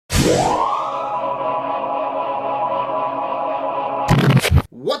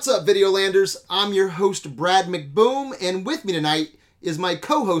What's up, Videolanders? I'm your host, Brad McBoom, and with me tonight is my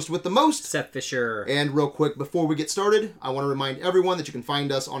co-host with the most, Seth Fisher. And real quick, before we get started, I want to remind everyone that you can find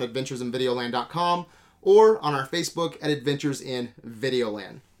us on adventuresinvideoland.com or on our Facebook at Adventures in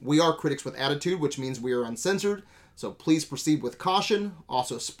Videoland. We are critics with attitude, which means we are uncensored, so please proceed with caution.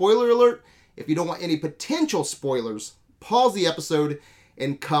 Also, spoiler alert, if you don't want any potential spoilers, pause the episode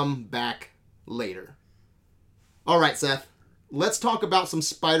and come back later. Alright, Seth, let's talk about some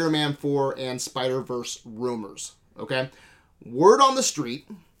Spider-Man 4 and Spider-Verse rumors, okay? Word on the street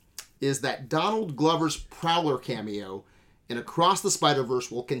is that Donald Glover's Prowler cameo in Across the Spider-Verse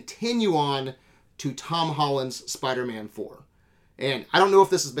will continue on to Tom Holland's Spider-Man 4. And I don't know if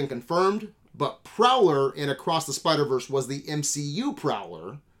this has been confirmed, but Prowler in Across the Spider-Verse was the MCU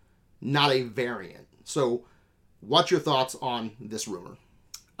Prowler, not a variant. So, what's your thoughts on this rumor?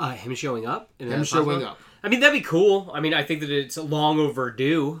 Him showing up? Him showing up. I mean, that'd be cool. I mean, I think that it's long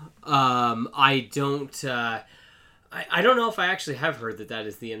overdue. I don't know if I actually have heard that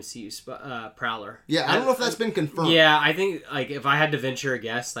is the MCU Prowler. Yeah, I don't know if that's been confirmed. Yeah, I think, if I had to venture a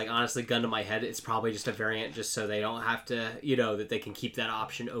guess, honestly, gun to my head, it's probably just a variant just so they don't have to, that they can keep that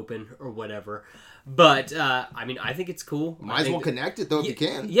option open or whatever. But, I mean, I think it's cool. Might as well connect it, though, if you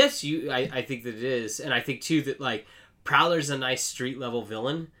can. Yes, I think that it is. And I think, too, that, Prowler's a nice street-level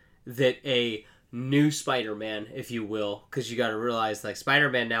villain that a new Spider-Man, if you will, because you got to realize,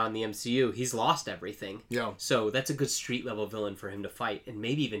 Spider-Man now in the MCU, he's lost everything. Yeah. So that's a good street-level villain for him to fight, and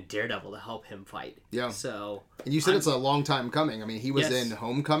maybe even Daredevil to help him fight. Yeah. So. And you said it's a long time coming. I mean, he was in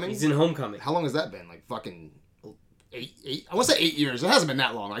Homecoming. He's in Homecoming. How long has that been? Fucking eight? I want to say 8 years. It hasn't been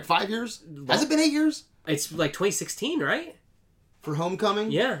that long. 5 years? Has it been 8 years? It's 2016, right? For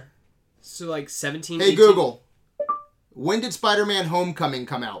Homecoming? Yeah. So 17. Hey 18. Google, when did Spider-Man Homecoming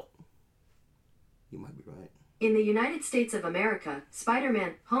come out? You might be right. In the United States of America,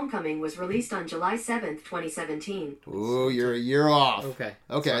 Spider-Man Homecoming was released on July 7th, 2017. Ooh, you're a year off. Okay.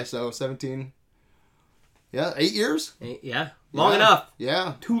 Okay, so 17. Yeah, 8 years? Yeah. Long enough.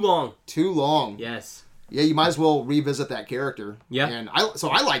 Yeah. Too long. Too long. Yes. Yeah, you might as well revisit that character. Yeah. And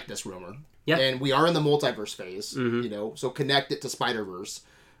I like this rumor. Yeah. And we are in the multiverse phase, so connect it to Spider-Verse.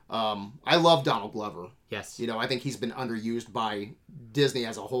 I love Donald Glover. Yes. I think he's been underused by Disney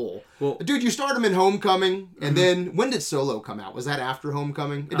as a whole. Well, dude, you start him in Homecoming, and then when did Solo come out? Was that after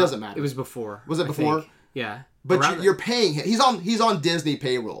Homecoming? It doesn't matter. It was before. Was it before? Yeah. But you're paying him. He's on Disney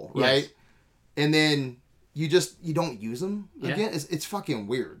payroll, right? Yes. And then you don't use him again. It's fucking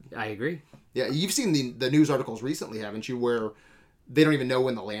weird. I agree. Yeah, you've seen the news articles recently, haven't you? Where they don't even know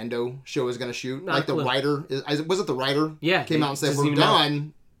when the Lando show is going to shoot. The writer, was it the writer? Yeah, came out and said we're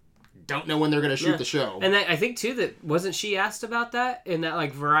done. Don't know when they're going to shoot the show. And I think too that wasn't she asked about that in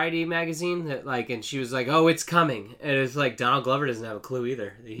that Variety magazine that and she was like, oh, it's coming, and it's Donald Glover doesn't have a clue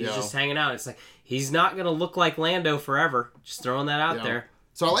either. He's just hanging out. It's he's not going to look like Lando forever. Just throwing that out there.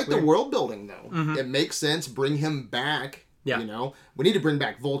 So I like the world building though. Mm-hmm. It makes sense. Bring him back. Yeah. We need to bring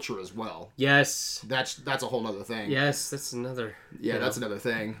back Vulture as well. Yes. That's a whole other thing. Yes, that's another. Yeah, that's another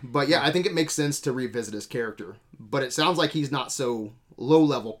thing. But yeah, I think it makes sense to revisit his character. But it sounds like he's not so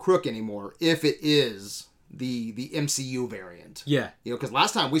low-level crook anymore if it is the MCU variant. Yeah. Because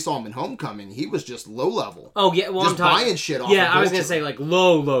last time we saw him in Homecoming, he was just low-level. Oh, yeah. Well, just buying shit off of Vulture. I was going to say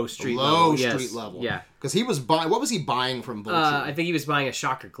low street level. Low street level. Yeah. Because he was buying... What was he buying from Vulture? I think he was buying a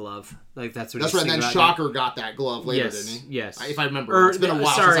Shocker glove. That's what. That's right. And then Shocker got that glove later, didn't he? Yes. If I remember. It's been a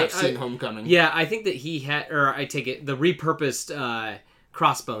while since I've seen Homecoming. Yeah, I think that he had... Or I take it... The repurposed...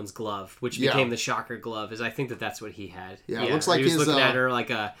 Crossbones glove, which became the Shocker glove, I think that's what he had. Yeah, it looks like he was looking at her like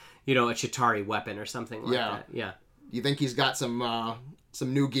a Chitauri weapon or something like that. Yeah. You think he's got some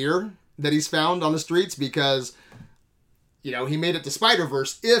new gear that he's found on the streets because he made it to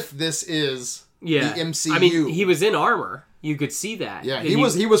Spider-Verse if this is the MCU. I mean, he was in armor. You could see that. Yeah, he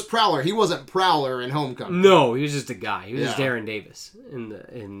was Prowler. He wasn't Prowler in Homecoming. No, he was just a guy. He was just Darren Davis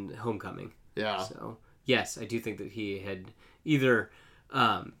in Homecoming. Yeah. So, yes, I do think that he had either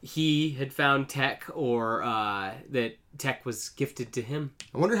he had found tech or that tech was gifted to him.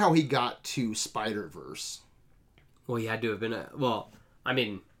 I wonder how he got to Spider-Verse. Well, he had to have been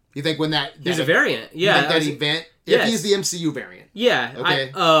you think when that he's a variant? Yeah, that event. If he's the MCU variant. Yeah. Okay.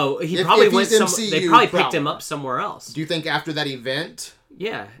 He probably went. They probably picked him up somewhere else. Do you think after that event?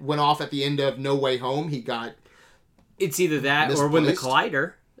 Yeah. Went off at the end of No Way Home. He got. It's either that misplaced? Or when the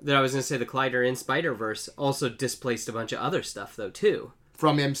Collider. That I was going to say the Collider in Spider-Verse also displaced a bunch of other stuff though too.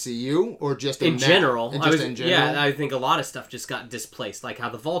 From MCU or just in general. In general? Yeah, I think a lot of stuff just got displaced, like how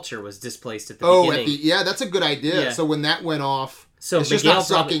the Vulture was displaced at the beginning. Yeah, that's a good idea. Yeah. So when that went off, so it's just not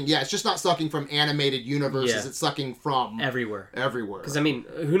sucking. Yeah, it's just not sucking from animated universes. Yeah. It's sucking from everywhere. Because I mean,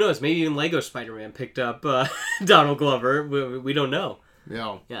 who knows? Maybe even Lego Spider-Man picked up Donald Glover. We don't know.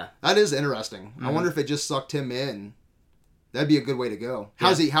 Yeah. That is interesting. Mm-hmm. I wonder if it just sucked him in. That'd be a good way to go.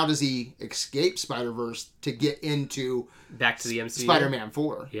 How does he escape Spider-Verse to get into back to the MCU? Spider-Man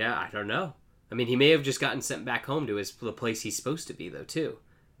 4? Yeah, I don't know. I mean, he may have just gotten sent back home to the place he's supposed to be, though, too.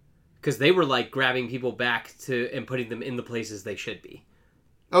 Because they were, like, grabbing people back and putting them in the places they should be.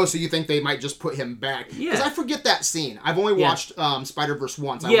 Oh, so you think they might just put him back? Yeah. Because I forget that scene. I've only watched Spider-Verse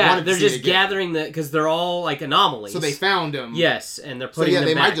once. They're just gathering because they're all, like, anomalies. So they found him. Yes, and they're putting them back.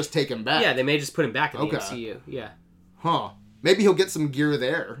 So, they might just take him back. Yeah, they may just put him back in the MCU. Yeah. Huh. Maybe he'll get some gear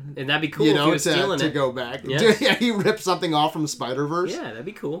there. And that'd be cool if he was stealing it. To go back. Yes. Yeah, he ripped something off from Spider-Verse. Yeah, that'd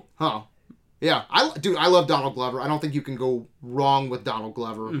be cool. Huh. Yeah, I love Donald Glover. I don't think you can go wrong with Donald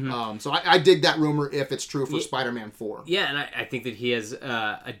Glover. Mm-hmm. So I dig that rumor if it's true for Spider-Man 4. Yeah, and I think that he has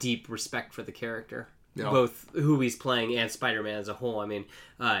a deep respect for the character. Yeah. Both who he's playing and Spider-Man as a whole. I mean,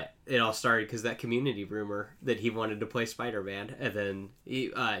 it all started because that Community rumor that he wanted to play Spider-Man. And then, do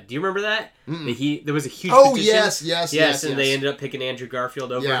you remember that? There was a huge petition. Yes. And they ended up picking Andrew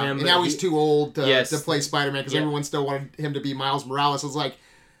Garfield over him. And now he's too old to play Spider-Man because everyone still wanted him to be Miles Morales. It's like,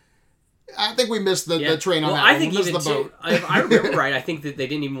 I think we missed the train on that. I think even the boat. I remember right. I think that they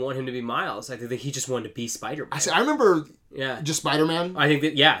didn't even want him to be Miles. I think that he just wanted to be Spider-Man. I remember. Just Spider-Man. I think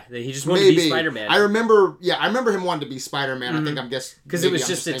that he just wanted to be Spider-Man. I remember him wanting to be Spider-Man. Mm-hmm. I think because it was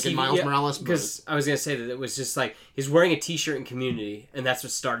just a TV. Miles Morales. Because I was gonna say that it was just like he's wearing a T-shirt in Community, and that's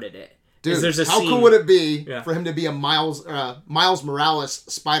what started it. Dude, how cool would it be for him to be a Miles Morales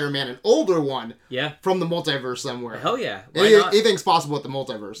Spider-Man, an older one, from the multiverse somewhere? Hell yeah. Anything's possible with the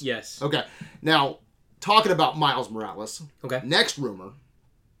multiverse. Yes. Okay. Now, talking about Miles Morales. Okay. Next rumor,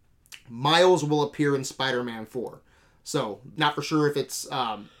 Miles will appear in Spider-Man 4. So, not for sure if it's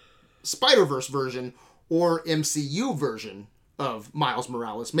Spider-Verse version or MCU version of Miles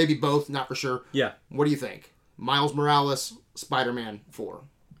Morales. Maybe both, not for sure. Yeah. What do you think? Miles Morales, Spider-Man 4.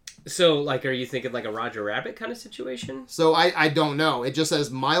 So, like, are you thinking like a Roger Rabbit kind of situation? So, I don't know. It just says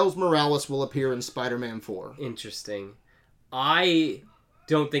Miles Morales will appear in Spider-Man 4. Interesting. I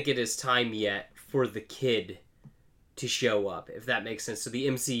don't think it is time yet for the kid to show up, if that makes sense. So, the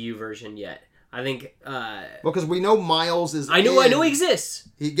MCU version yet. I think... because we know Miles is I know he exists.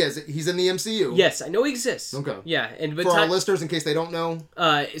 He's in the MCU. Yes, I know he exists. Okay. Yeah. For our listeners, in case they don't know.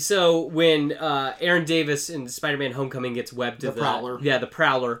 So when Aaron Davis in Spider-Man Homecoming gets webbed to the Prowler. Yeah, the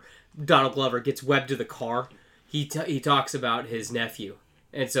Prowler, Donald Glover gets webbed to the car, he talks about his nephew.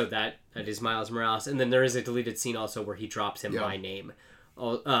 And so that is Miles Morales. And then there is a deleted scene also where he drops him by name.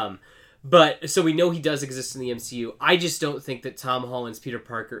 But, so we know he does exist in the MCU. I just don't think that Tom Holland's Peter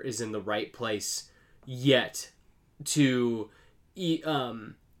Parker is in the right place yet to have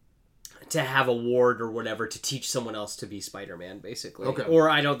a ward or whatever to teach someone else to be Spider-Man, basically. Okay. Or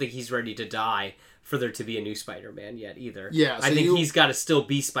I don't think he's ready to die for there to be a new Spider-Man yet, either. Yeah. So I think he's got to still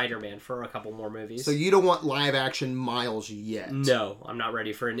be Spider-Man for a couple more movies. So you don't want live-action Miles yet? No, I'm not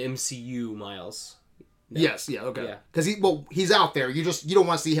ready for an MCU Miles. No. Yes, okay. Because he's out there. You don't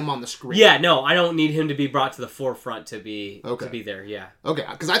want to see him on the screen. Yeah, no, I don't need him to be brought to the forefront to be there. Yeah. Okay,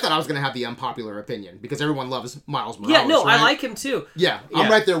 because I thought I was going to have the unpopular opinion because everyone loves Miles Morales. Yeah, no, right? I like him too. Yeah,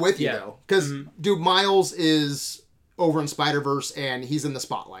 I'm right there with you though. Because dude, Miles is over in Spider-Verse and he's in the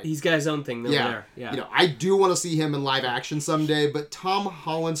spotlight. He's got his own thing over there. Yeah. I do want to see him in live action someday, but Tom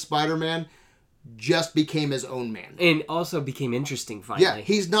Holland's Spider-Man just became his own man. And also became interesting finally. Yeah,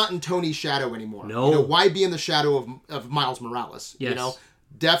 he's not in Tony's shadow anymore. No. Why be in the shadow of Miles Morales? Yes.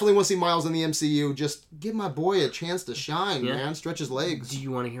 Definitely want to see Miles in the MCU. Just give my boy a chance to shine, man. Stretch his legs. Do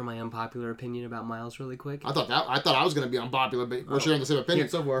you want to hear my unpopular opinion about Miles really quick? I thought I was going to be unpopular, but we're sharing the same opinion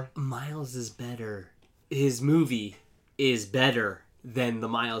so far. Miles is better. His movie is better than the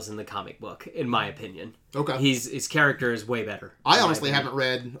Miles in the comic book, in my opinion. Okay. His character is way better. I honestly haven't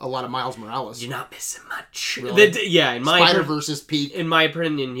read a lot of Miles Morales. You're not missing much. Really? In my Spider-Verse is peak. In my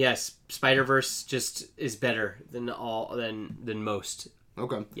opinion, yes. Spider-Verse just is better than most.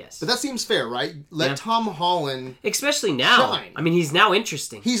 Okay. Yes. But that seems fair, right? Let Tom Holland especially now. shine. I mean, he's now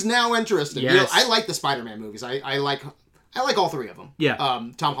interesting. Yes. I like the Spider-Man movies. I like all three of them. Yeah.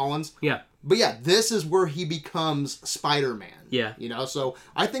 Tom Holland's. Yeah. But yeah, this is where he becomes Spider-Man. Yeah. So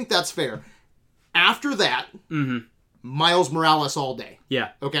I think that's fair. After that, Miles Morales all day.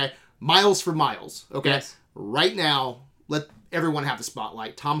 Yeah. Okay? Miles for Miles. Okay? Yes. Right now, everyone have the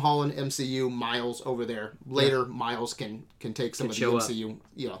spotlight. Tom Holland, MCU, Miles over there. Later, Miles can take some of the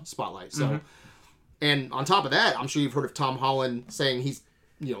MCU spotlight. So, and on top of that, I'm sure you've heard of Tom Holland saying he's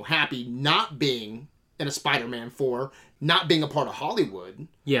happy not being in a Spider-Man 4, not being a part of Hollywood.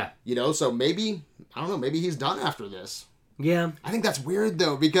 Yeah. So maybe, I don't know, maybe he's done after this. Yeah. I think that's weird,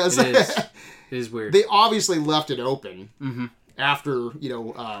 though, because it is weird. They obviously left it open after,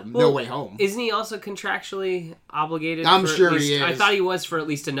 No Way Home. Isn't he also contractually obligated? I'm sure he is. I thought he was for at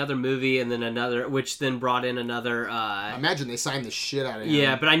least another movie and then another, which then brought in another... I imagine they signed the shit out of him.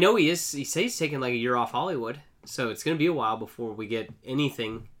 Yeah, but I know he says he's taking like a year off Hollywood. So it's going to be a while before we get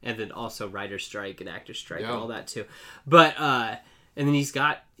anything. And then also writer's strike and actor's strike and all that too. But, and then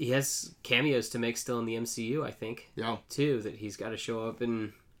he has cameos to make still in the MCU, I think. Yeah. Too, that he's got to show up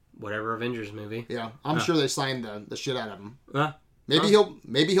in whatever Avengers movie. Yeah. I'm sure they signed the shit out of him.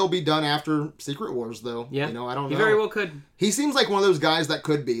 Maybe he'll be done after Secret Wars, though. Yeah. I don't know. He very well could. He seems like one of those guys that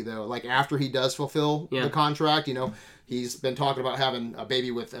could be, though. Like, after he does fulfill the contract, he's been talking about having a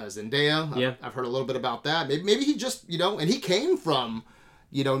baby with Zendaya. Yeah. I've heard a little bit about that. Maybe he just, and he came from,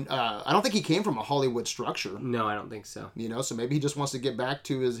 I don't think he came from a Hollywood structure. No, I don't think so. So maybe he just wants to get back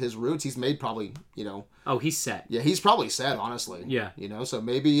to his roots. He's made probably, Oh, he's set. Yeah, he's probably set, honestly. Yeah. So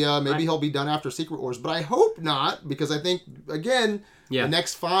maybe he'll be done after Secret Wars, but I hope not, because I think, again, the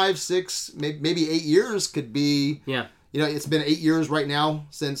next 5, 6, maybe 8 years could be... Yeah. It's been 8 years right now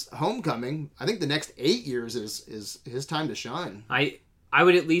since Homecoming. I think the next 8 years is his time to shine. I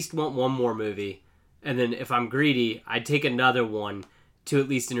would at least want one more movie, and then if I'm greedy, I'd take another one to at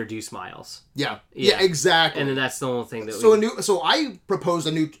least introduce Miles. Yeah, exactly. And then that's the only thing that. So I propose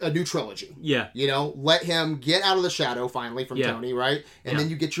a new trilogy. Yeah. Let him get out of the shadow finally from Tony, right? And then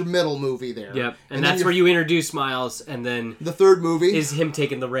you get your middle movie there. Yep. And that's where you introduce Miles, and then the third movie is him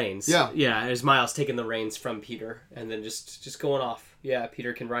taking the reins. Yeah. Yeah. Is Miles taking the reins from Peter, and then just going off. Yeah,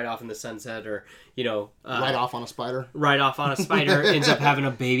 Peter can ride off in the sunset, or ride off on a spider. Ride off on a spider. Ends up having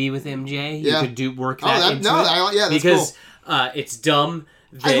a baby with MJ. You could work that into it. That's because cool. It's dumb.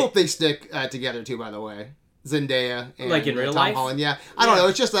 I hope they stick together too. By the way, Zendaya and like in real Tom life. Holland. Yeah, I don't know.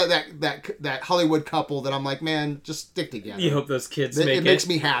 It's just that Hollywood couple that I'm like, man, just stick together. You hope those kids make it. It makes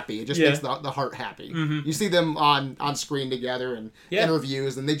me happy. It just makes the heart happy. Mm-hmm. You see them on screen together and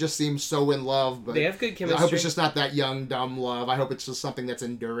interviews, and they just seem so in love. But they have good chemistry. I hope it's just not that young, dumb love. I hope it's just something that's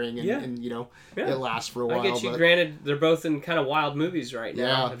enduring and it lasts for a while. I get you. Granted, they're both in kind of wild movies right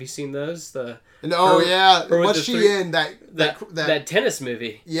now. Yeah. Have you seen those? What's she in that tennis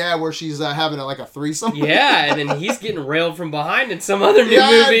movie? Yeah, where she's having a threesome. Yeah, and then he's getting railed from behind in some other new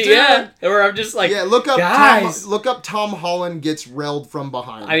movie. Dude. Yeah, where I'm just like, look up guys. Look up Tom Holland gets railed from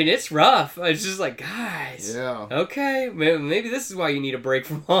behind. I mean, it's rough. It's just like, guys. Yeah. Okay, maybe this is why you need a break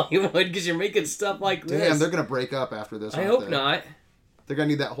from Hollywood, because you're making stuff like this. Damn, they're gonna break up after this. I hope not. They're gonna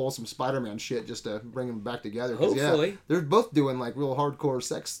need that wholesome Spider-Man shit just to bring them back together. Hopefully, they're both doing real hardcore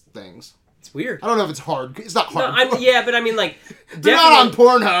sex things. It's weird. I don't know if it's hard. It's not hard. No, but I mean, they're not on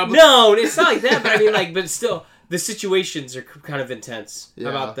Pornhub. No, it's not like that. But I mean, but still, the situations are kind of intense. How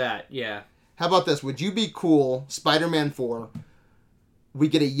about that? Yeah. How about this? Would you be cool? Spider-Man 4. We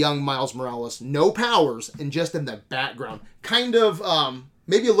get a young Miles Morales, no powers, and just in the background, kind of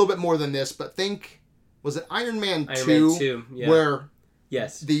maybe a little bit more than this. But was it Iron Man 2? Where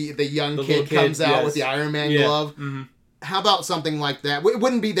the young kid comes out with the Iron Man glove. Mm-hmm. How about something like that? It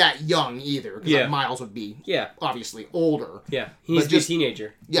wouldn't be that young either, because Miles would be obviously older. Yeah, he needs to be a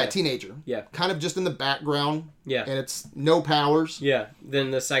teenager. Yeah, teenager. Yeah. Kind of just in the background. Yeah. And it's no powers. Yeah.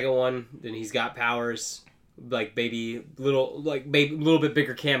 Then the second one, then he's got powers, little bit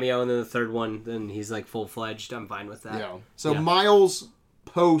bigger cameo, and then the third one, then he's full-fledged. I'm fine with that. Yeah. So Miles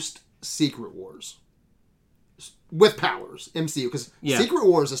post Secret Wars. With powers, MCU, because Secret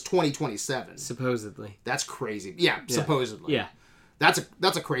Wars is 2027. Supposedly. That's crazy. Yeah, supposedly. Yeah. That's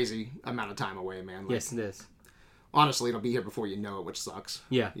a crazy amount of time away, man. Yes, it is. Honestly, it'll be here before you know it, which sucks.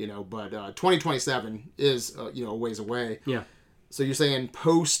 Yeah. But 2027 is, a ways away. Yeah. So you're saying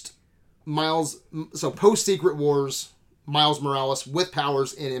post Secret Wars, Miles Morales with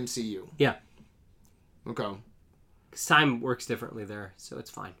powers in MCU. Yeah. Okay. Because time works differently there, so it's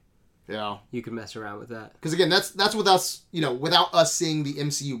fine. Yeah. You can mess around with that. Because again, that's with us, without us seeing the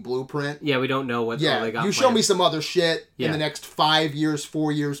MCU blueprint. Yeah, we don't know what they got planned. Show me some other shit in the next 5 years,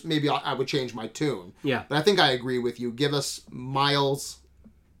 4 years, maybe I would change my tune. Yeah. But I think I agree with you. Give us Miles,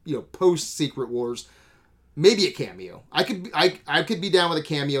 post Secret Wars, maybe a cameo. I could be down with a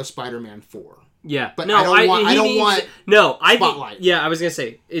cameo Spider-Man 4. Yeah. But I don't want spotlight. I was going to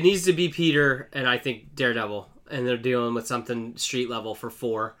say, it needs to be Peter and I think Daredevil. And they're dealing with something street level for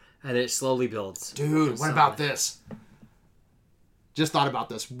 4. And it slowly builds. Dude, what about this? just thought about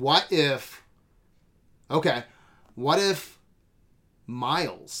this. What if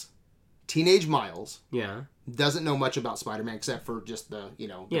Miles, teenage Miles, Yeah. doesn't know much about Spider-Man except for just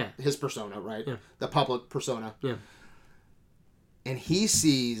his persona, right? Yeah. The public persona. Yeah. And he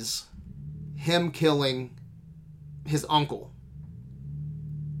sees him killing his uncle.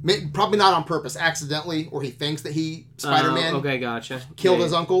 Probably not on purpose, accidentally, or he thinks that Spider-Man okay, gotcha. killed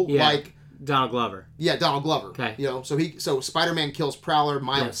his uncle, like Donald Glover. Yeah, Donald Glover. Okay. So Spider-Man kills Prowler,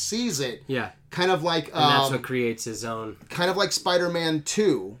 Miles sees it. Yeah. Kind of like and that's what creates his own. Kind of like Spider-Man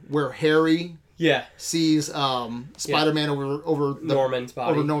 2, where Harry sees Spider-Man over Norman's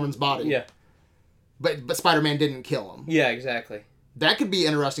body. Yeah. But Spider-Man didn't kill him. Yeah, exactly. That could be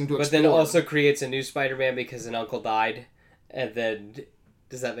interesting to explore. But then it also creates a new Spider-Man because an uncle died, and then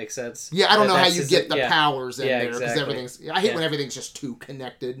does that make sense? Yeah, I don't know how you get the powers in there because exactly. everything's. I hate when everything's just too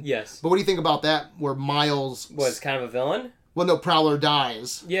connected. Yes. But what do you think about that? Where Miles was kind of a villain? Well, no, Prowler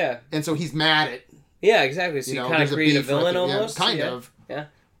dies. Yeah. And so he's mad at. Yeah, exactly. So you kind of create a villain almost. Yeah, kind of. Yeah.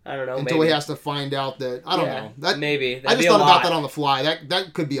 I don't know. Until he has to find out that I don't know. That maybe I just thought about that on the fly.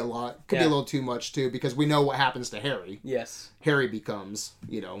 That could be a lot. Could be a little too much too because we know what happens to Harry. Yes. Harry becomes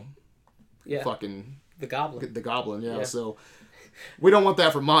fucking the Goblin. The Goblin. Yeah. So we don't want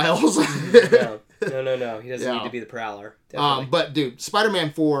that for Miles. No. He doesn't need to be the Prowler. Definitely. But dude,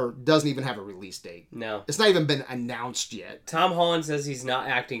 Spider-Man 4 doesn't even have a release date. No. It's not even been announced yet. Tom Holland says he's not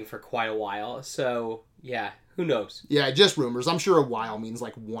acting for quite a while. So yeah. Who knows? Yeah, just rumors. I'm sure a while means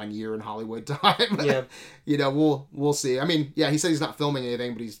like 1 year in Hollywood time. Yeah. We'll see. I mean, yeah, he said he's not filming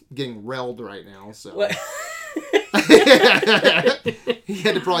anything, but he's getting railed right now. So what? He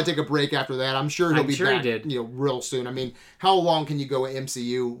had to probably take a break after that. I'm sure he'll be back. He did. Real soon. I mean, how long can you go at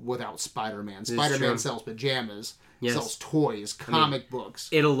MCU without Spider-Man? Spider-Man sells pajamas, sells toys, comic books.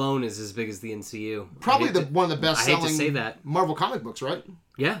 It alone is as big as the MCU. Probably one of the best selling I hate to say that. Marvel comic books, right?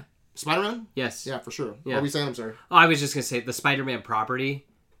 Yeah. Spider-Man? Yes. Yeah, for sure. Yeah. What were you saying? I'm sorry. Oh, I was just going to say the Spider-Man property,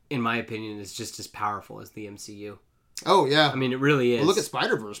 in my opinion, is just as powerful as the MCU. Oh, yeah. I mean, it really is. Well, look at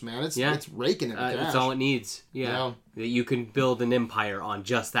Spider-Verse, man. It's raking in the cash. It's all it needs. Yeah. That you can build an empire on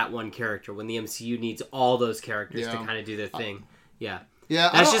just that one character when the MCU needs all those characters to kind of do their thing. Yeah. Yeah,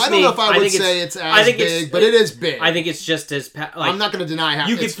 I don't know if I would say it's as big, but it is big. I think it's just as... I'm not going to deny how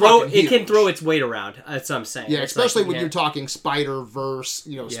you can throw it can throw its weight around. That's what I'm saying. Yeah, especially when you're talking Spider-Verse,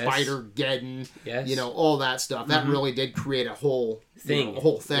 Spider-Geddon, all that stuff. That really did create a whole thing.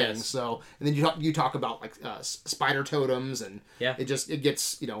 Yes. So, and then you talk about like spider totems, and it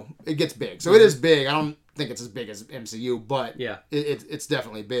gets big. So it is big. I don't think it's as big as MCU, but it's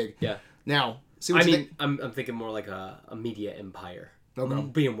definitely big. Yeah. Now, I'm thinking more like a media empire. Okay.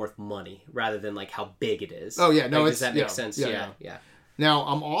 Being worth money rather than like how big it is. Oh yeah, no, does that make sense? Yeah. Now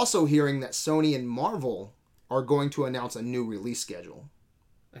I'm also hearing that Sony and Marvel are going to announce a new release schedule.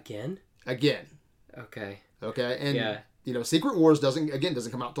 Again. Okay. And Secret Wars doesn't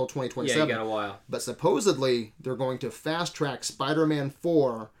come out till 2027. Yeah, you got a while. But supposedly they're going to fast track Spider-Man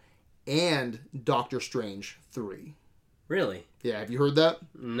 4 and Doctor Strange 3. Really? Yeah. Have you heard that?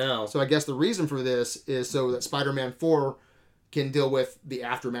 No. So I guess the reason for this is so that Spider-Man 4 can deal with the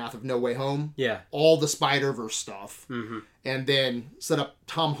aftermath of No Way Home. Yeah. All the Spider-Verse stuff. Mm-hmm. And then set up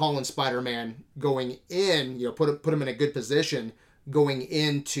Tom Holland Spider-Man going in, put him in a good position going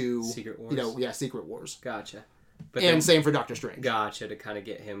into Secret Wars. Secret Wars. Gotcha. And same for Doctor Strange. Gotcha, to kind of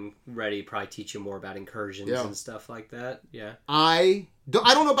get him ready, probably teach him more about incursions and stuff like that. Yeah. I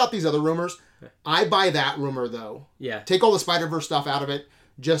don't know about these other rumors. I buy that rumor though. Yeah. Take all the Spider-Verse stuff out of it.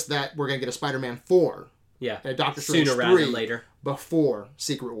 Just that we're going to get a Spider-Man 4. Yeah. And Doctor Strange sooner 3 rather than later. Before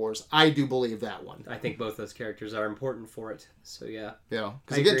Secret Wars. I do believe that one. I think both those characters are important for it. So yeah. Yeah.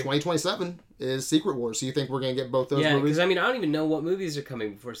 Because again, 2027 is Secret Wars. So you think we're going to get both those movies? Yeah, because I don't even know what movies are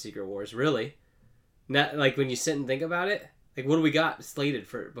coming before Secret Wars, really. Not like when you sit and think about it. Like what do we got slated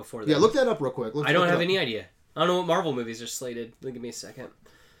for before that? Yeah, look that up real quick. I don't have any idea. I don't know what Marvel movies are slated. Give me a second.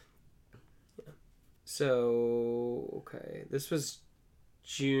 So, okay. This was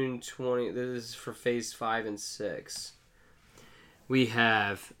June 20. This is for Phase 5 and 6. We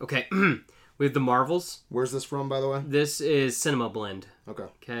have... Okay. We have the Marvels. Where's this from, by the way? This is Cinema Blend.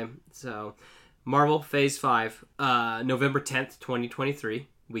 Okay. So, Marvel Phase 5. November 10th, 2023.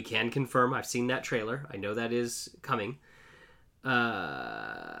 We can confirm. I've seen that trailer. I know that is coming.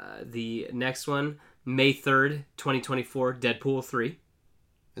 The next one, May 3rd, 2024, Deadpool 3.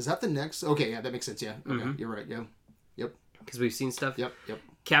 Is that the next? Okay, yeah, that makes sense, yeah. Okay, You're right, yeah. Yep. Because we've seen stuff. Yep.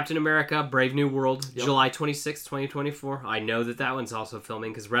 Captain America, Brave New World, July 26th, 2024. I know that one's also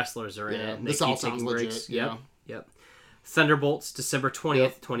filming because wrestlers are in it. And this all sounds legit. Yep. Thunderbolts, December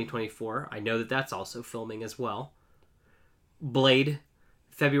 20th, 2024. I know that that's also filming as well. Blade,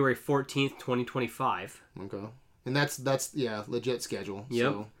 February 14th, 2025. Okay. And that's legit schedule.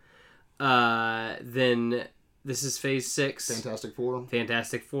 Yep. So. Then this is Phase 6. Fantastic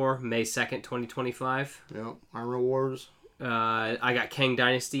Four, May 2nd, 2025. Yep. Armor Wars. I got Kang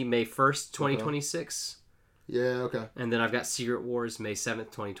Dynasty, May 1st, 2026. Yeah, okay. And then I've got Secret Wars, May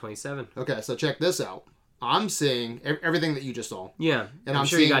 7th, 2027. Okay, so check this out. I'm seeing everything that you just saw. Yeah. And I'm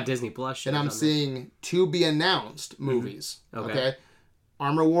sure you got Disney Plus shit. And I'm seeing to be announced movies. Mm-hmm. Okay.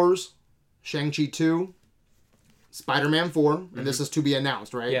 Armor Wars, Shang-Chi 2, Spider-Man 4, and this is to be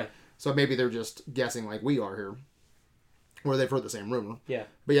announced, right? Yeah. So maybe they're just guessing like we are here. Or they've heard the same rumor. Yeah.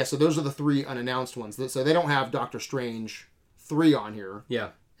 But yeah, so those are the 3 unannounced ones. So they don't have Doctor Strange 3 on here. Yeah.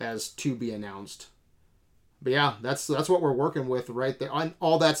 As to be announced. But yeah, that's what we're working with right there.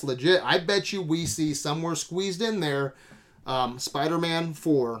 All that's legit. I bet you we see somewhere squeezed in there Spider-Man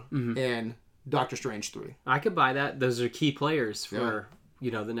 4 and Doctor Strange 3. I could buy that. Those are key players for,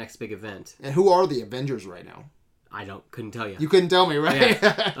 the next big event. And who are the Avengers right now? I couldn't tell you. You couldn't tell me, right?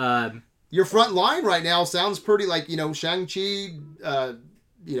 Yeah. Your front line right now sounds pretty like, Shang-Chi,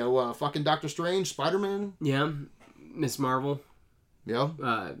 fucking Doctor Strange, Spider-Man. Yeah. Miss Marvel. Yeah.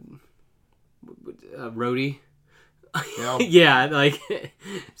 Rhodey. Yeah. Yeah,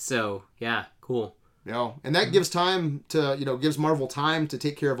 so, yeah, cool. Yeah. And that gives time to, gives Marvel time to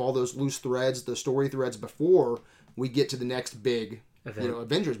take care of all those loose threads, the story threads before we get to the next big,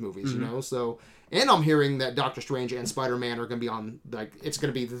 Avengers movies, So, and I'm hearing that Doctor Strange and Spider-Man are going to be on, it's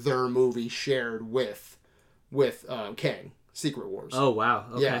going to be their movie shared with Kang, Secret Wars. Oh, wow.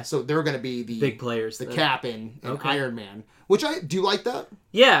 Okay. Yeah, so they're going to be the big players, the Cap and Iron Man. Do you like that?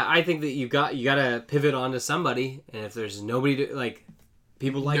 Yeah, I think that you got to pivot onto somebody, and if there's nobody to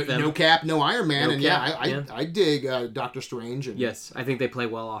people like them. No Cap, no Iron Man, no and Cap, I dig Doctor Strange. And, yes, I think they play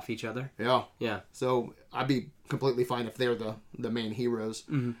well off each other. Yeah, yeah. So I'd be completely fine if they're the main heroes.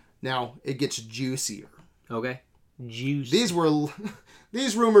 Mm-hmm. Now it gets juicier. Okay, juice.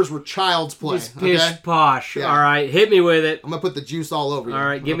 These rumors were child's play. Pish posh. Yeah. All right, hit me with it. I'm gonna put the juice all over you. All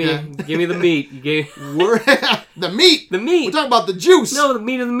right, give me the meat. You gave the meat. The meat. We're talking about the juice. No, the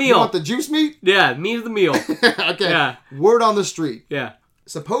meat of the meal. You want the juice meat? Yeah, meat of the meal. Okay. Yeah. Word on the street. Yeah.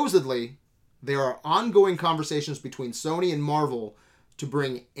 Supposedly, there are ongoing conversations between Sony and Marvel to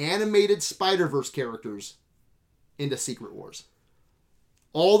bring animated Spider-Verse characters into Secret Wars.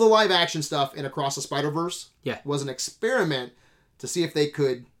 All the live-action stuff in Across the Spider-Verse was an experiment to see if they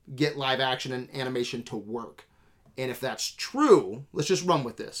could get live-action and animation to work. And if that's true, let's just run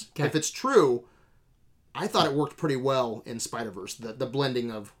with this. Okay. If it's true, I thought it worked pretty well in Spider-Verse, the blending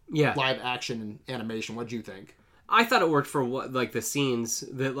of live-action and animation. What'd you think? I thought it worked for the scenes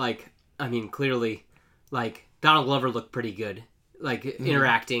that clearly Donald Glover looked pretty good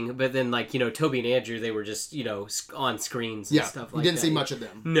interacting, but then Toby and Andrew, they were just on screens and stuff like that. You didn't see much of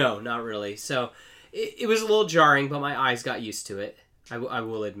them. No, not really. So it was a little jarring, but my eyes got used to it. I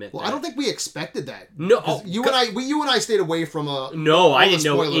will admit. Well, that. I don't think we expected that. No, you and I stayed away from I didn't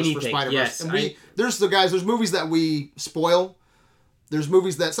know anything. For Spider-Verse. Yes, and there's movies that we spoil. There's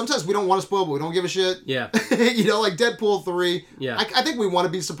movies that sometimes we don't want to spoil, but we don't give a shit. Yeah. Like Deadpool 3. Yeah. I think we want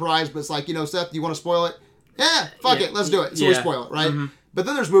to be surprised, but it's like, Seth, do you want to spoil it? Yeah, fuck it, let's do it. So we spoil it, right? Mm-hmm. But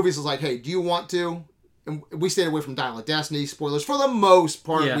then there's movies that's like, hey, do you want to? And we stayed away from Dial of Destiny, spoilers. For the most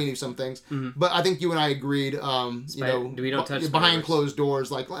part, we knew some things. Mm-hmm. But I think you and I agreed, we don't touch behind closed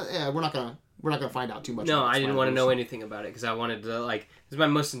doors, we're not gonna find out too much. No, I didn't want to know anything about it because I wanted to this is my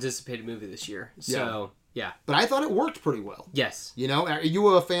most anticipated movie this year. So yeah. But I thought it worked pretty well. Yes. Are you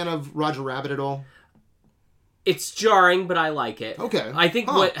a fan of Roger Rabbit at all? It's jarring, but I like it. Okay. I think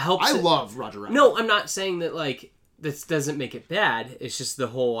what helps. I love Roger Rabbit. No, I'm not saying that this doesn't make it bad. It's just the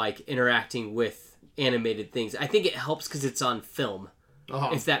whole interacting with animated things. I think it helps because it's on film.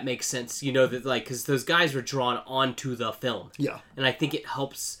 If that makes sense, that because those guys were drawn onto the film. Yeah. And I think it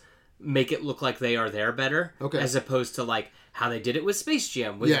helps make it look like they are there better. Okay. As opposed to how they did it with Space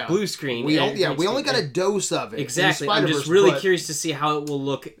Jam with blue screen. We only got a dose of it. Exactly. I'm just really curious to see how it will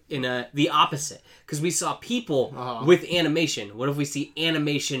look in the opposite. Because we saw people with animation. What if we see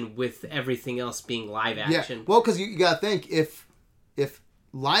animation with everything else being live action? Yeah. Well, because you got to think, if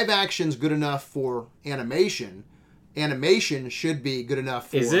live action's good enough for animation should be good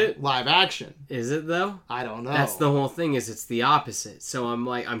enough for live action. Is it though? I don't know. That's the whole thing. It's the opposite. So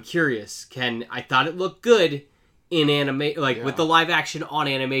I'm curious. I thought it looked good in with the live action on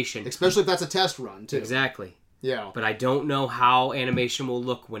animation, especially if that's a test run too. Exactly. Yeah. But I don't know how animation will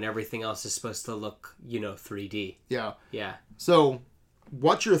look when everything else is supposed to look 3D. Yeah. Yeah. So,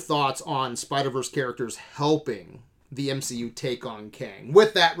 what's your thoughts on Spider-Verse characters helping the MCU take on Kang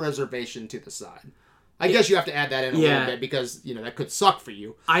with that reservation to the side? I guess you have to add that in a little bit because, that could suck for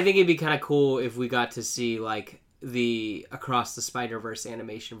you. I think it'd be kind of cool if we got to see, like, the Across the Spider-Verse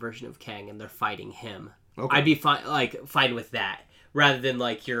animation version of Kang and they're fighting him. Okay. I'd be fine with that. Rather than,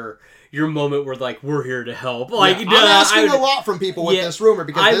 like, your moment where, like, we're here to help. Like, I'm asking a lot from people with this rumor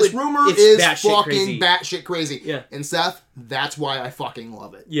because this rumor is fucking batshit crazy. Yeah. And Seth, that's why I fucking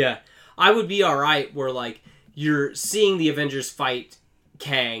love it. Yeah. I would be alright where, like, you're seeing the Avengers fight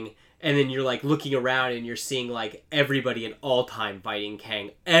Kang, and then you're, like, looking around and you're seeing, like, everybody in all time fighting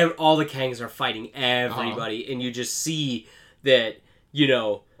Kang. All the Kangs are fighting everybody, and you just see that,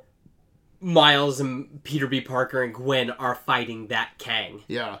 Miles and Peter B. Parker and Gwen are fighting that Kang.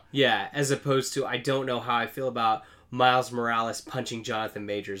 Yeah. Yeah, as opposed to, I don't know how I feel about Miles Morales punching Jonathan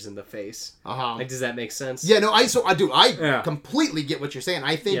Majors in the face. Like, does that make sense? Yeah, no, I completely get what you're saying.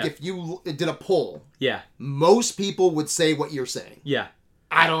 I think if you did a poll, most people would say what you're saying. Yeah.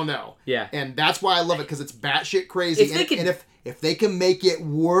 I don't know. Yeah. And that's why I love it, because it's batshit crazy. If they can make it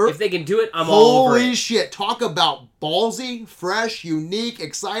work... If they can do it, I'm all over it. Holy shit. Talk about ballsy, fresh, unique,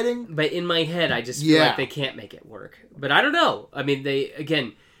 exciting. But in my head, I just feel like they can't make it work. But I don't know. I mean, the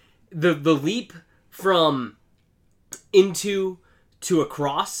leap from into to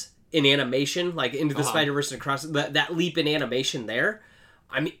across in animation, like into the Spider-Verse and across, that leap in animation there,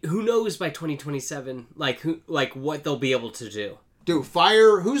 I mean, who knows by 2027, what they'll be able to do. Dude,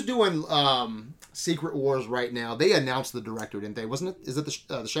 who's doing Secret Wars right now? They announced the director, didn't they? Wasn't it? Is it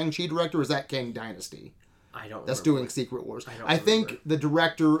the Shang-Chi director, or is that Kang Dynasty? I don't know. That's doing Secret Wars. I think the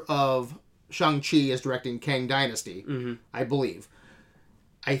director of Shang-Chi is directing Kang Dynasty, I believe.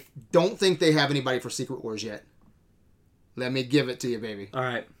 I don't think they have anybody for Secret Wars yet. Let me give it to you, baby. All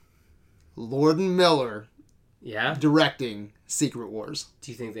right. Lord and Miller directing Secret Wars.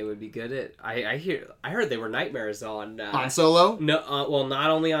 Do you think they would be good at... I heard they were nightmares on Solo? No, well, not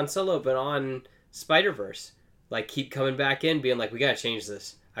only on Solo, but on Spider-Verse. Like, keep coming back in, being like, we gotta change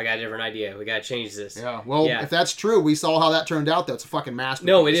this. I got a different idea. We gotta change this. Yeah, well, if that's true, we saw how that turned out, though. It's a fucking masterpiece.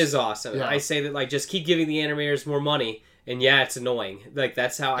 No, it is awesome. Yeah. I say that, like, just keep giving the animators more money, and it's annoying. Like,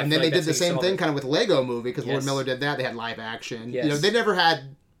 that's how I And feel then like they did the same thing kind of with Lego Movie, because Lord Miller did that. They had live action. Yes. They never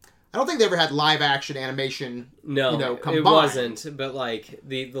had... I don't think they ever had live action animation. No, combined. It wasn't. But like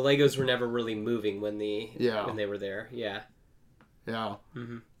the Legos were never really moving when they were there. Yeah. Yeah.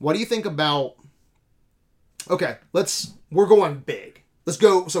 Mm-hmm. What do you think about? Okay, we're going big. Let's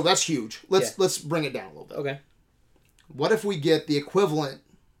go. So that's huge. Let's bring it down a little bit. Okay. What if we get the equivalent,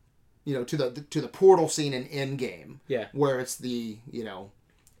 to the portal scene in Endgame? Yeah. Where it's the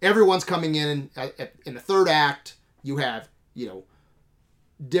everyone's coming in the third act. You have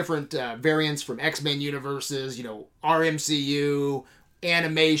different variants from X-Men universes, RMCU,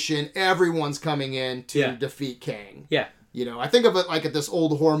 animation, everyone's coming in to defeat Kang. Yeah. I think of it like at this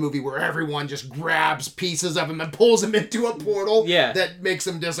old horror movie where everyone just grabs pieces of him and pulls him into a portal that makes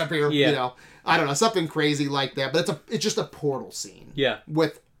him disappear. Yeah. I don't know, something crazy like that. But it's just a portal scene. Yeah.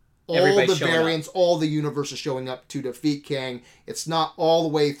 With all the variants, all the universes showing up to defeat Kang. It's not all the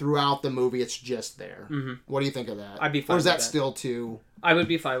way throughout the movie, it's just there. Mm-hmm. What do you think of that? I'd be fine with that. Or is that that still too... I would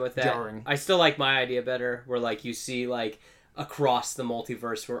be fine with that. Jarring. I still like my idea better, where like you see like across the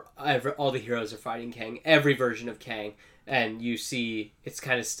multiverse where all the heroes are fighting Kang, every version of Kang, and you see it's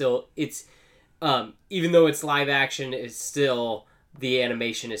kind of still even though it's live action, it's still the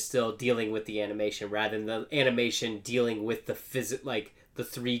animation is still dealing with the animation rather than the animation dealing with the the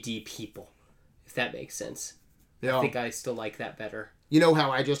 3D people, if that makes sense. Yeah. I think I still like that better. You know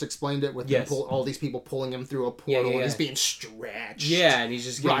how I just explained it with all these people pulling him through a portal and he's being stretched. Yeah, and he's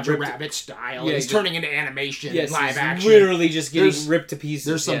just getting Roger Rabbit style. Yeah, he's turning into animation, live action. Literally just getting ripped to pieces.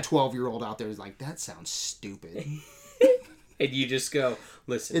 There's some 12-year-old out there who's like, that sounds stupid. And you just go,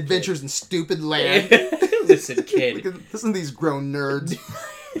 listen, Adventures kid. in Stupid Land. Listen, kid. Listen to these grown nerds.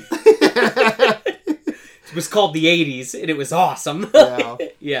 It was called the 80s, and it was awesome.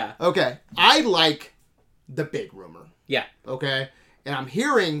 Yeah. Okay. I like the big rumor. Yeah. Okay? And I'm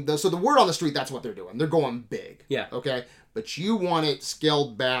hearing, the word on the street, that's what they're doing. They're going big. Yeah. Okay? But you want it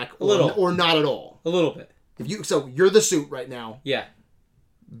scaled back a little. Or not at all. A little bit. So you're the suit right now. Yeah.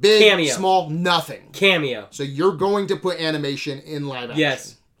 Big, cameo. Small, nothing. Cameo. So you're going to put animation in live action.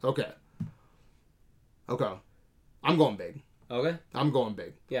 Yes. Okay. I'm going big. Okay. I'm going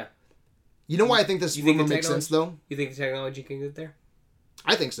big. Yeah. You know why I think this rumor makes sense, though? You think the technology can get there?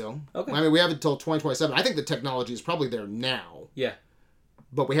 I think so. Okay. I mean, we have until 2027. I think the technology is probably there now. Yeah.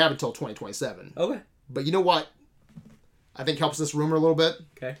 But we have until 2027. Okay. But you know what I think helps this rumor a little bit?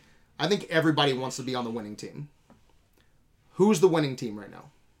 Okay. I think everybody wants to be on the winning team. Who's the winning team right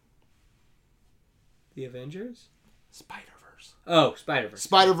now? The Avengers? Spider-Verse. Oh, Spider-Verse.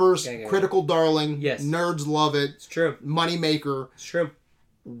 Spider-Verse, Okay. critical darling. Yes. Nerds love it. It's true. Moneymaker. It's true.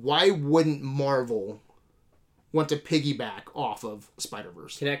 Why wouldn't Marvel want to piggyback off of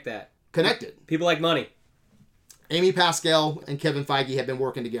Spider-Verse? Connect that. Connect it. People like money. Amy Pascal and Kevin Feige have been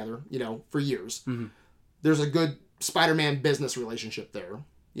working together, for years. Mm-hmm. There's a good Spider-Man business relationship there,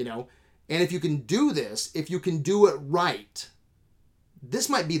 And if you can do this, if you can do it right, this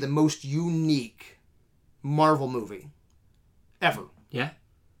might be the most unique Marvel movie ever. Yeah.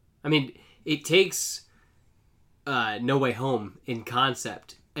 I mean, it takes No Way Home in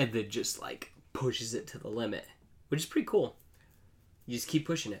concept and then just, pushes it to the limit, which is pretty cool. You just keep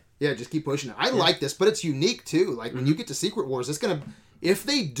pushing it. Yeah, just keep pushing it. I like this, but it's unique, too. Like, when you get to Secret Wars, it's going to... If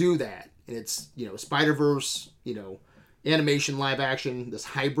they do that, and it's, Spider-Verse, animation, live action, this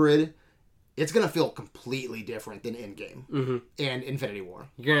hybrid, it's going to feel completely different than Endgame and Infinity War.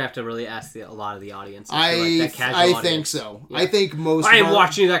 You're going to have to really ask a lot of the audience. I think so. Yeah. I think most I ain't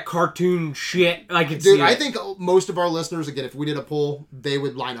watching that cartoon shit. Dude, I think most of our listeners, again, if we did a poll, they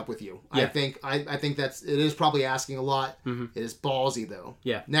would line up with you. Yeah. I think it is probably asking a lot. Mm-hmm. It is ballsy, though.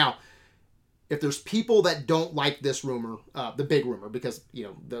 Yeah. Now, if there's people that don't like this rumor, the big rumor, because,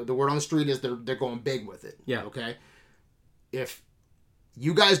 the word on the street is they're going big with it. Yeah. Okay? If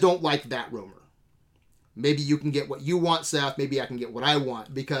you guys don't like that rumor, maybe you can get what you want, Seth. Maybe I can get what I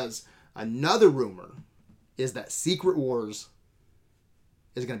want. Because another rumor is that Secret Wars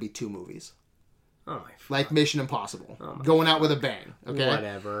is going to be 2 movies. Oh my! Like Mission Impossible, going out with a bang. Okay,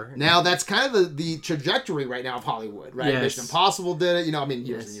 whatever. Now that's kind of the trajectory right now of Hollywood, right? Yes. Mission Impossible did it.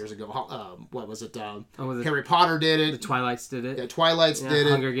 Years and years ago. What was it? Harry Potter did it. The Twilights did it. Yeah, Twilights did it.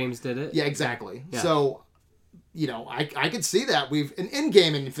 Hunger Games did it. Yeah, exactly. Yeah. So, I could see that. An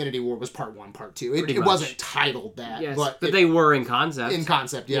Endgame and Infinity War was part 1, part 2. It wasn't titled that, yes, but they were in concept. In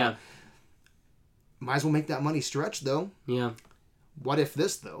concept, yeah. Might as well make that money stretch, though. Yeah. What if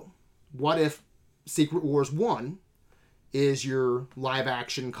this, though? What if Secret Wars 1 is your live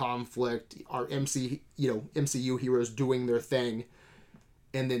action conflict, our MCU heroes doing their thing,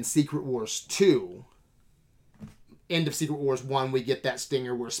 and then Secret Wars 2, end of Secret Wars 1, we get that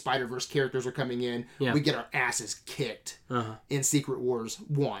stinger where Spider-Verse characters are coming in. Yeah. We get our asses kicked in Secret Wars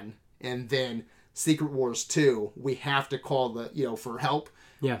 1, and then Secret Wars 2, we have to call for help.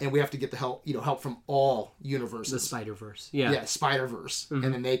 Yeah. And we have to get the help, help from all universes. The Spider-Verse. Yeah. Yeah, Spider-Verse. Mm-hmm.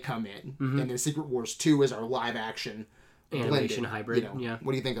 And then they come in. Mm-hmm. And then Secret Wars 2 is our live action animation blended, hybrid. Yeah.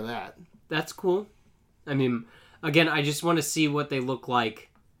 What do you think of that? That's cool. I mean, again, I just want to see what they look like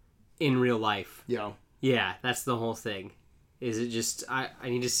in real life. Yeah. Yeah, that's the whole thing. Is it just I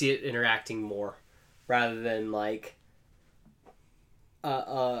need to see it interacting more rather than like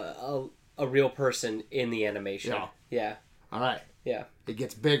a real person in the animation. Yeah. Yeah. All right. Yeah. It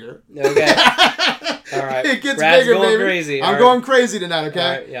gets bigger. Okay. All right. It gets Brad's bigger, going baby. Crazy. I'm going crazy tonight, okay?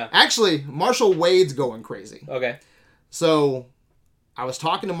 All right, yeah. Actually, Marshall Wade's going crazy. Okay. So, I was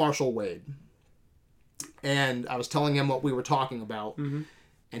talking to Marshall Wade, and I was telling him what we were talking about, and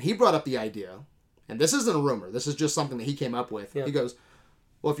he brought up the idea, and this isn't a rumor, this is just something that he came up with. Yeah. He goes,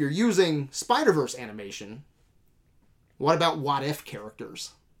 well, if you're using Spider-Verse animation, what about What If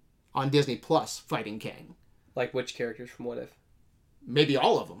characters on Disney Plus fighting Kang? Like which characters from What If? Maybe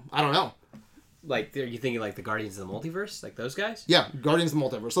all of them. I don't know. Like, are you thinking like the Guardians of the Multiverse? Like those guys? Yeah, Guardians of the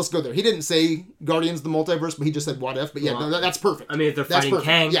Multiverse. Let's go there. He didn't say Guardians of the Multiverse, but he just said What If. But yeah, that's perfect. I mean, if they're fighting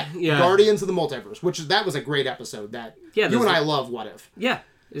Kang. Yeah, Guardians of the Multiverse, that was a great episode. You and I love What If. Yeah,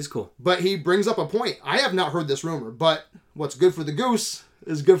 it's cool. But he brings up a point. I have not heard this rumor, but what's good for the goose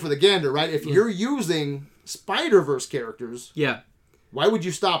is good for the gander, right? If you're using Spider-Verse characters, why would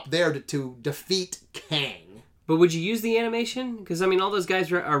you stop there to defeat Kang? But would you use the animation? Because, I mean, all those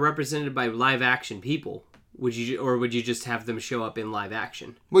guys are represented by live-action people. Would you just have them show up in live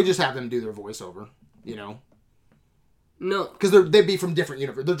action? We just have them do their voiceover, No. Because they'd be from different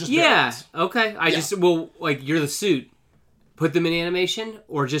universes. They're just variants. Okay. You're the suit. Put them in animation,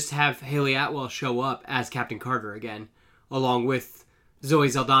 or just have Haley Atwell show up as Captain Carter again, along with Zoe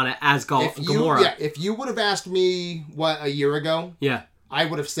Saldana as Gamora. Yeah, if you would have asked me, a year ago? Yeah. I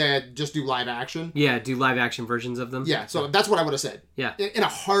would have said, just do live action. Yeah, do live action versions of them. Yeah, so that's what I would have said. Yeah. In a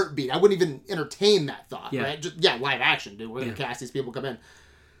heartbeat. I wouldn't even entertain that thought, yeah. right? Live action, dude. We're going to cast these people, come in.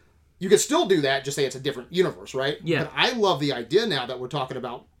 You could still do that, just say it's a different universe, right? Yeah. But I love the idea now that we're talking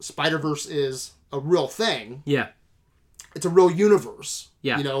about Spider-Verse is a real thing. Yeah. It's a real universe.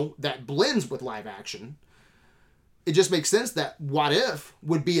 Yeah. That blends with live action. It just makes sense that What If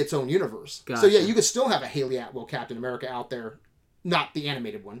would be its own universe. Gotcha. So yeah, you could still have a Haley Atwell Captain America out there. Not the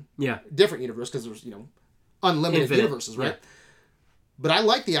animated one. Yeah. Different universe, because there's, unlimited universes, right? Yeah. But I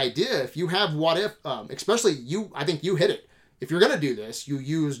like the idea. If you have What If, especially I think you hit it. if you're gonna do this, you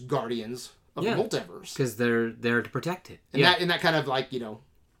use Guardians of the Multiverse because they're there to protect it. And that kind of like, you know,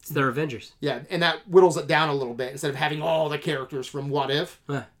 it's their Avengers. Yeah, and that whittles it down a little bit instead of having all the characters from What If.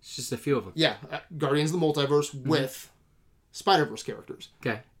 It's just a few of them. Yeah, Guardians of the Multiverse with Spider-Verse characters.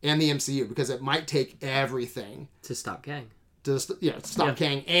 Okay. And the MCU, because it might take everything to stop Kang. To stop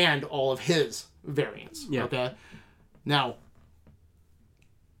Kang and all of his variants. Yeah. Okay. Now,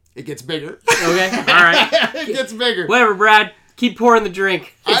 it gets bigger. Okay. All right. It gets bigger. Whatever, Brad. Keep pouring the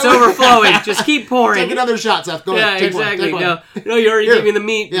drink. It's overflowing. Just keep pouring. Take another shot, Seth. Go ahead. Yeah, exactly. No, you already gave me the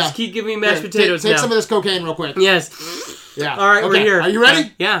meat. Yeah. Just keep giving me mashed potatoes take now. some of this cocaine real quick. Yes. Yeah. All right, we're here. Are you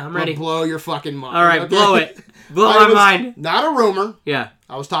ready? Yeah, I'm ready. I'll blow your fucking mind. All right, okay? blow it. Blow my mind. Not a rumor. Yeah.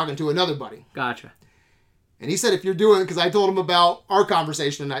 I was talking to another buddy. Gotcha. And he said, if you're doing, because I told him about our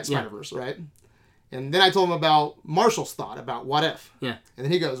conversation tonight, Spider-Verse, right? And then I told him about Marshall's thought about What If. Yeah. And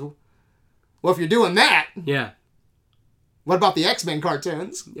then he goes, well, if you're doing that, yeah, what about the X-Men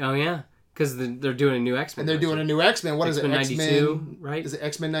cartoons? Oh, yeah. Because they're doing a new X-Men. And they're doing a new X-Men. What is it? X-Men 92, right? Is it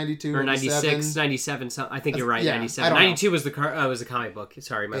X-Men 92? Or 96, 97, I think you're right, 97. 92 was the comic book.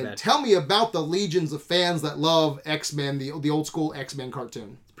 Sorry, my bad. Tell me about the legions of fans that love X-Men, the old school X-Men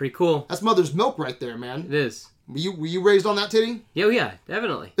cartoon. It's pretty cool. That's mother's milk right there, man. It is. Were you raised on that titty? Yeah,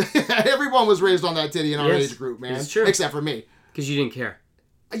 definitely. Everyone was raised on that titty in our age group, man. It's true. Except for me. Because you didn't care.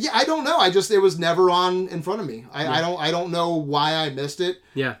 Yeah, I don't know. It was never on in front of me. I don't know why I missed it.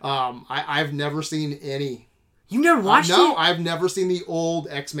 Yeah. I've never seen any. You never watched it? No, I've never seen the old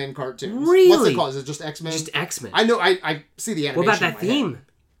X-Men cartoons. Really? What's it called? Is it just X-Men? Just X-Men. I know. I see the animation. What about that theme?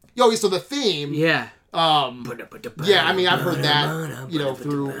 Yo, so the theme. Yeah. Yeah, I mean, I've heard that,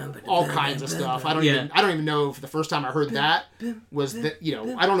 through all kinds of stuff. I don't even know if the first time I heard that was that,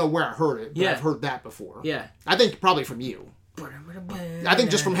 I don't know where I heard it, but I've heard that before. Yeah. I think probably from you. I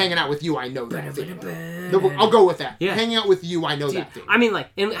think just from hanging out with you, I know that theme. I'll go with that. Yeah. Hanging out with you, I know that theme. I mean,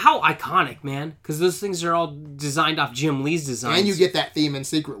 and how iconic, man. Because those things are all designed off Jim Lee's designs. And you get that theme in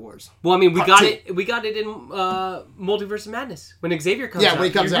Secret Wars. Well, I mean, we got it in Multiverse of Madness. When Xavier comes out. Yeah, when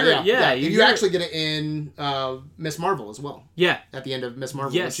he comes out, yeah. You actually get it in Miss Marvel as well. Yeah. At the end of Miss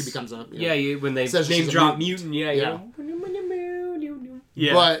Marvel, when she becomes a... when they name drop mutant,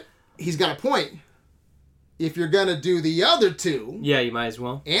 yeah. But he's got a point. If you're gonna do the other two, you might as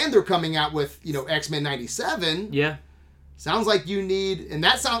well. And they're coming out with X-Men 97. Yeah, sounds like you need, and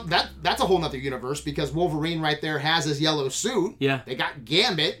that's a whole nother universe because Wolverine right there has his yellow suit. Yeah, they got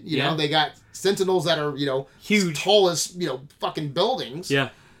Gambit. You know, they got Sentinels that are huge, tall as fucking buildings. Yeah.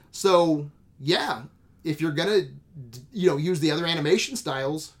 So if you're gonna use the other animation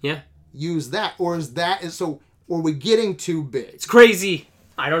styles, use that, or are we getting too big? It's crazy.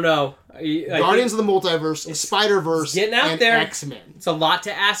 I don't know. Guardians of the Multiverse, Spider-Verse, getting out and there. X-Men. It's a lot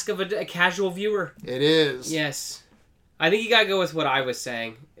to ask of a casual viewer. It is. Yes. I think you gotta go with what I was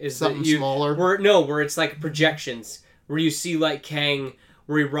saying. Is something smaller? Where it's like projections. Where you see like Kang,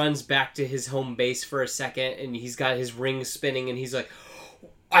 where he runs back to his home base for a second, and he's got his ring spinning, and he's like,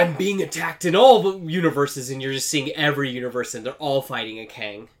 I'm being attacked in all the universes, and you're just seeing every universe, and they're all fighting a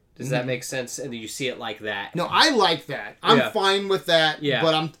Kang. Does that make sense? And then you see it like that. No, I like that. I'm fine with that. Yeah.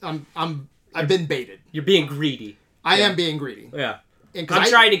 But I've been baited. You're being greedy. I am being greedy. Yeah. I'm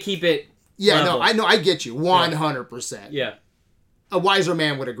trying to keep it. Yeah. level. No. I get you 100%. Yeah. A wiser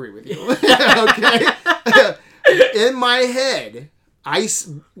man would agree with you. Okay. In my head,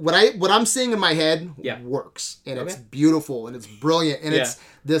 what I'm seeing in my head works, and it's beautiful, and it's brilliant, and it's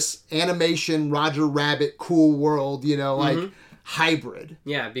this animation Roger Rabbit cool world. Hybrid.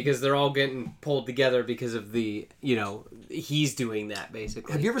 Yeah, because they're all getting pulled together because of the, he's doing that,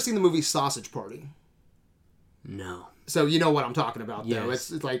 basically. Have you ever seen the movie Sausage Party? No. So you know what I'm talking about, though.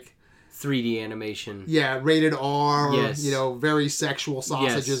 Yes. It's like... 3D animation. Yeah, rated R. Yes. Very sexual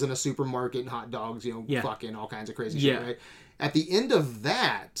sausages in a supermarket and hot dogs, fucking all kinds of crazy shit, right? At the end of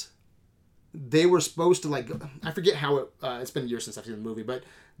that, they were supposed to, I forget how it's been years since I've seen the movie, but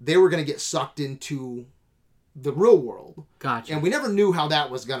they were going to get sucked into the real world. Gotcha. And we never knew how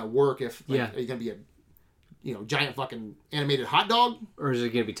that was going to work. If are you going to be a giant fucking animated hot dog, or is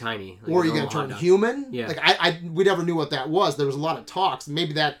it going to be tiny, or are you going to turn human? Yeah. We never knew what that was. There was a lot of talks.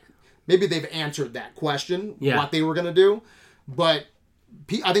 Maybe they've answered that question. What they were going to do, but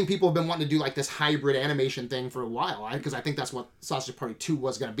I think people have been wanting to do this hybrid animation thing for a while. Because I think that's what Sausage Party 2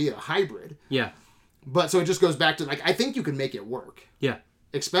 was going to be, a hybrid. Yeah. But so it just goes back to I think you can make it work. Yeah.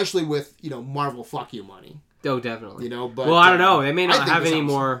 Especially with Marvel fuck you money. Oh, definitely. But I don't know. They may not have any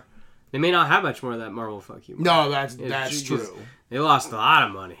more. They may not have much more of that Marvel fuck you money. No, that's true. They lost a lot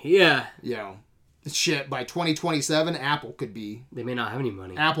of money. Yeah. Yeah. shit, by 2027, Apple could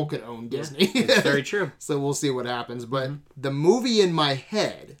own Disney. It's very true. So we'll see what happens. But the movie in my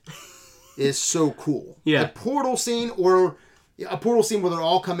head is so cool. Yeah. The portal scene, or a portal scene where they're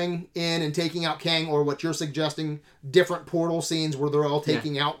all coming in and taking out Kang, or what you're suggesting, different portal scenes where they're all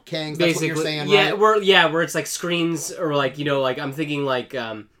taking out Kang. That's what you're saying, right? Where it's like screens, or like, like I'm thinking like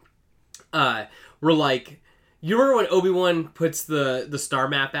we're like, you remember when Obi-Wan puts the star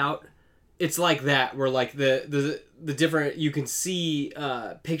map out? It's like that, where like the different, you can see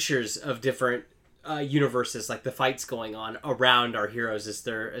pictures of different universes, like the fights going on around our heroes as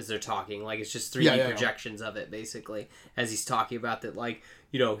they're talking. Like it's just 3D projections of it, basically, as he's talking about that. Like,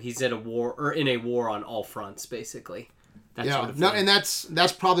 he's at a war, or in a war on all fronts, basically. That sort of thing. And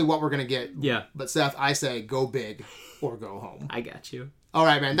that's probably what we're gonna get. Yeah. But Seth, I say go big or go home. I got you. All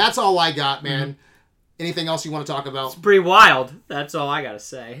right, man. That's all I got, man. Anything else you want to talk about? It's pretty wild. That's all I gotta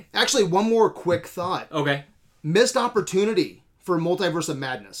say. Actually, one more quick thought. Okay. Missed opportunity for Multiverse of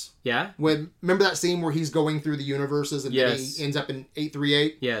Madness. Yeah? Remember that scene where he's going through the universes and then he ends up in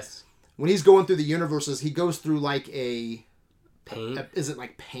 838? Yes. When he's going through the universes, he goes through like a... Paint? Is it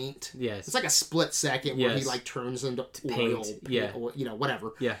like paint? Yes. It's like a split second where he like turns into oil. Paint, Or,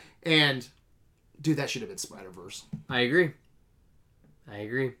 whatever. Yeah. And, dude, that should have been Spider-Verse. I agree.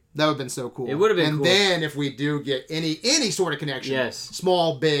 That would have been so cool. It would have been cool. And then if we do get any sort of connection,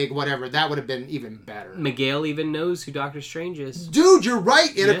 small, big, whatever, that would have been even better. Miguel even knows who Doctor Strange is. Dude, you're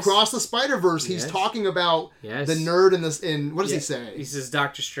right. In Across the Spider-Verse, he's talking about the nerd in what does he say? He says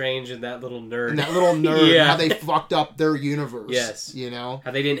Doctor Strange and that little nerd. How they fucked up their universe. Yes.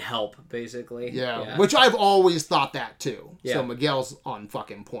 How they didn't help, basically. Yeah. Which I've always thought that, too. Yeah. So Miguel's on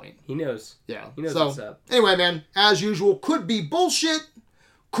fucking point. He knows. Yeah. He knows what's up. Anyway, man, as usual, could be bullshit.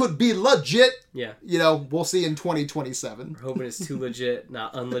 Could be legit. Yeah. We'll see in 2027. We're hoping it's too legit,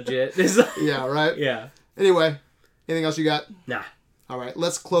 not unlegit. Yeah, right? Yeah. Anyway, anything else you got? Nah. All right,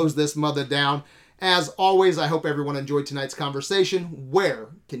 let's close this mother down. As always, I hope everyone enjoyed tonight's conversation. Where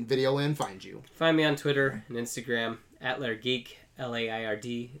can Videoland find you? Find me on Twitter and Instagram, @LairdGeek,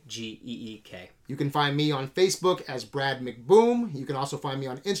 LairdGeek. You can find me on Facebook as Brad McBoom. You can also find me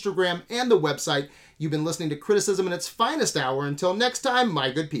on Instagram and the website. You've been listening to Criticism in its finest hour. Until next time,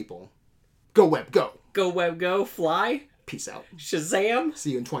 my good people. Go Web, go. Go Web, go. Fly. Peace out. Shazam.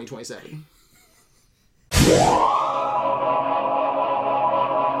 See you in 2027.